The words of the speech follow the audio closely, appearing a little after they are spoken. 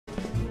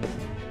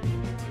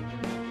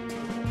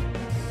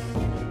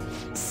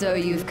So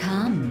you've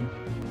come.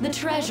 The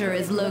treasure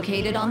is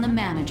located on the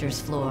manager's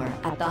floor,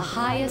 at the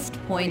highest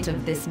point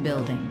of this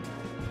building.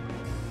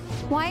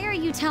 Why are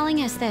you telling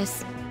us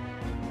this?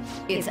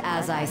 It's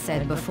as I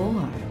said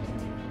before.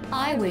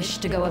 I wish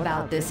to go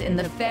about this in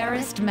the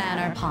fairest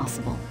manner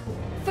possible.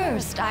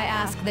 First, I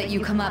ask that you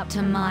come up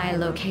to my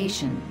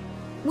location.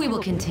 We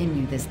will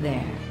continue this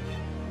there.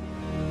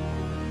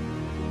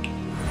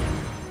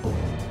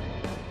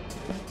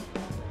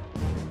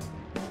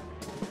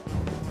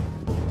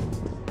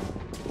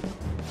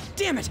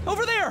 Damn it!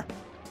 Over there!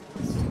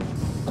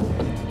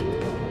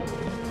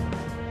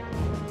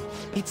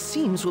 It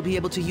seems we'll be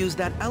able to use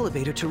that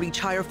elevator to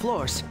reach higher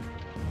floors.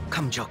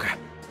 Come, Joker.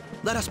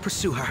 Let us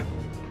pursue her.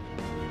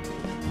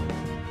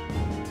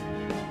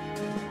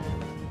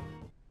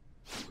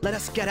 Let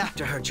us get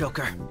after her,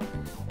 Joker.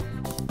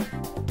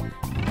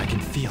 I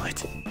can feel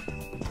it.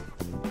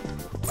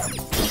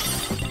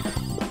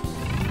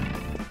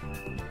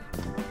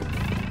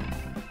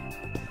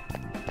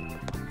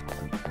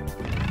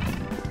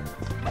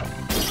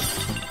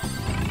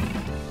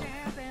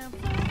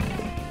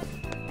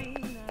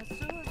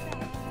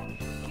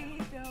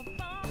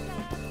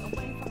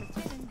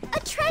 A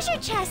treasure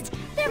chest!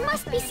 There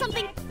must be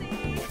something...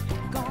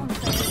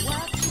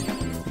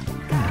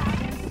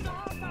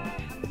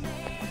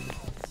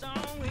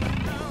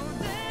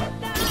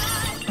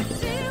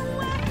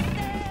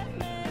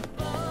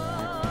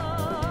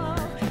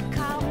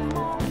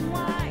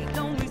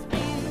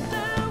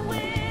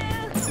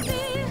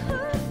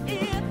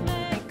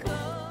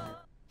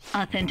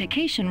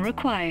 Authentication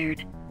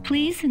required.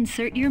 Please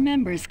insert your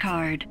member's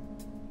card.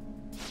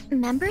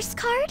 Member's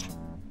card?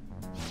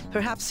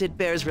 Perhaps it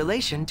bears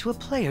relation to a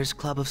players'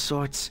 club of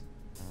sorts.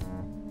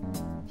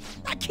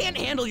 I can't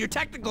handle your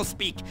technical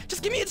speak.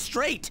 Just give me it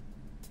straight.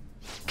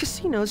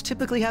 Casinos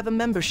typically have a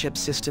membership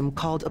system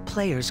called a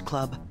players'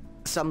 club.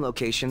 Some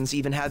locations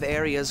even have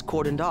areas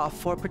cordoned off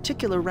for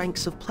particular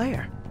ranks of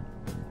player.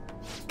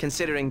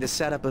 Considering the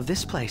setup of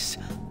this place,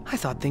 I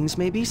thought things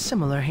may be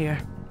similar here.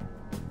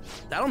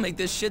 That'll make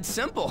this shit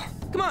simple.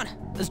 Come on,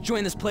 let's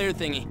join this player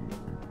thingy.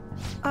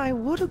 I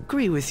would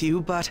agree with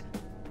you, but...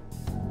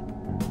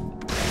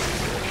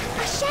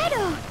 A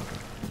shadow!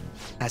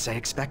 as I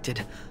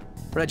expected,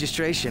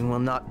 registration will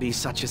not be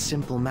such a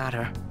simple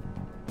matter.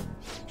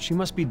 She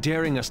must be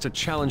daring us to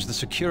challenge the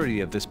security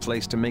of this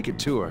place to make it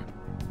to her.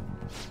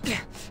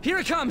 Here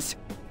it comes!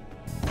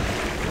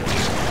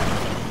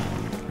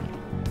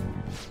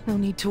 No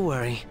need to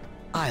worry.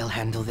 I'll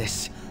handle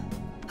this.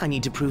 I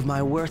need to prove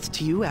my worth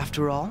to you,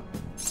 after all.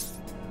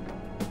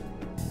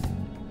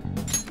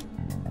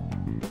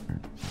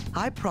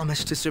 I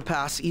promise to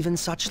surpass even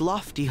such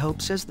lofty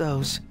hopes as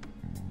those.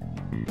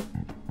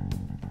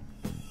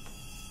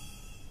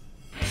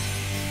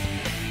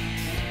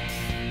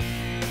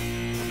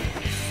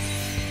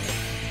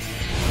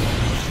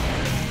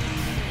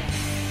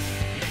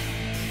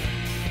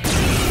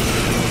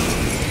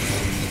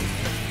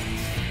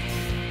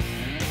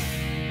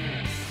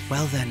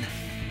 Well then,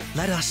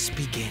 let us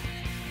begin.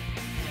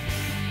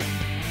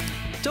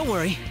 Don't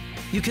worry,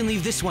 you can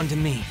leave this one to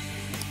me.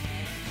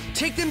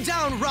 Take them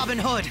down, Robin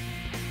Hood!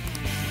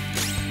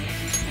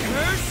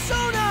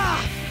 Persona!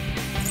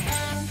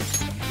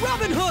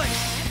 Robin Hood!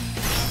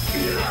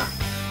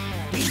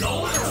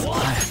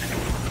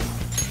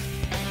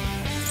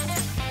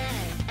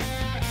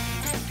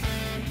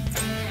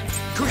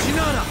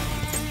 Kushinada!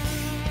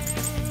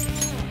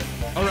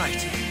 All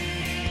right.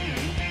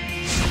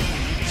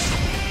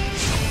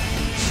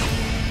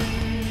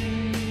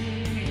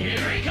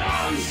 Here he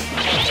comes!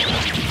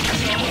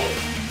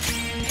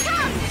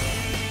 Come!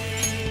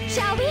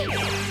 Shall we?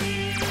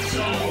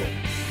 So?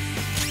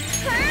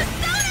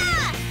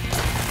 Persona!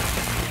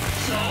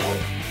 So?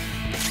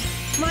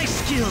 My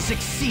skills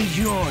exceed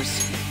yours.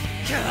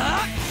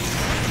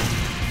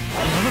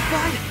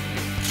 Nullified?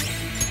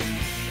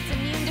 It's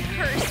immune to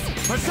curse.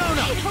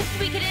 Persona! I'd hoped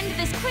we could end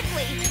this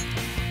quickly.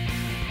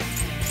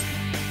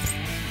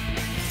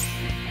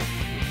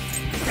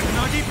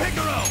 Nagi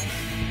Picaro!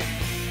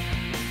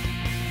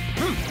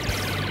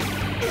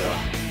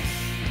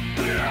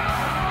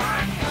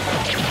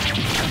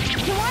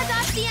 To ward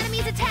off the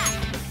enemy's attack.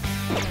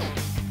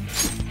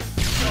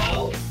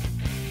 So?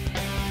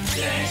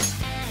 This?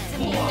 It's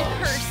immune to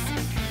curse.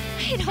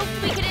 I'd hoped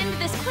we could end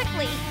this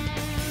quickly.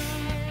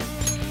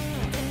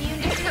 It's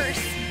immune to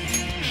curse.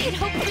 I'd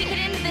hoped we could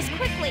end this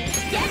quickly.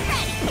 Get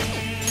ready!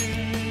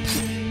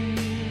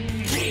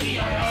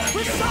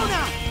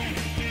 Persona!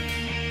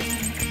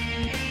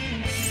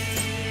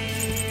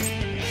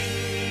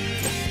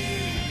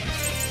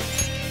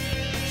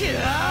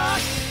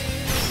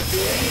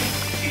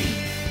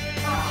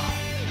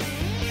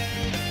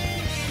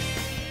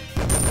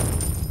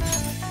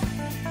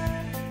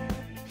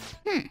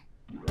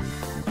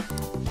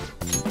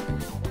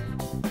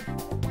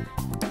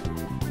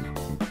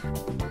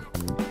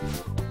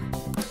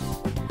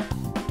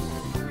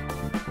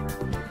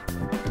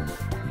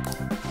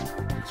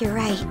 You're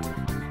right.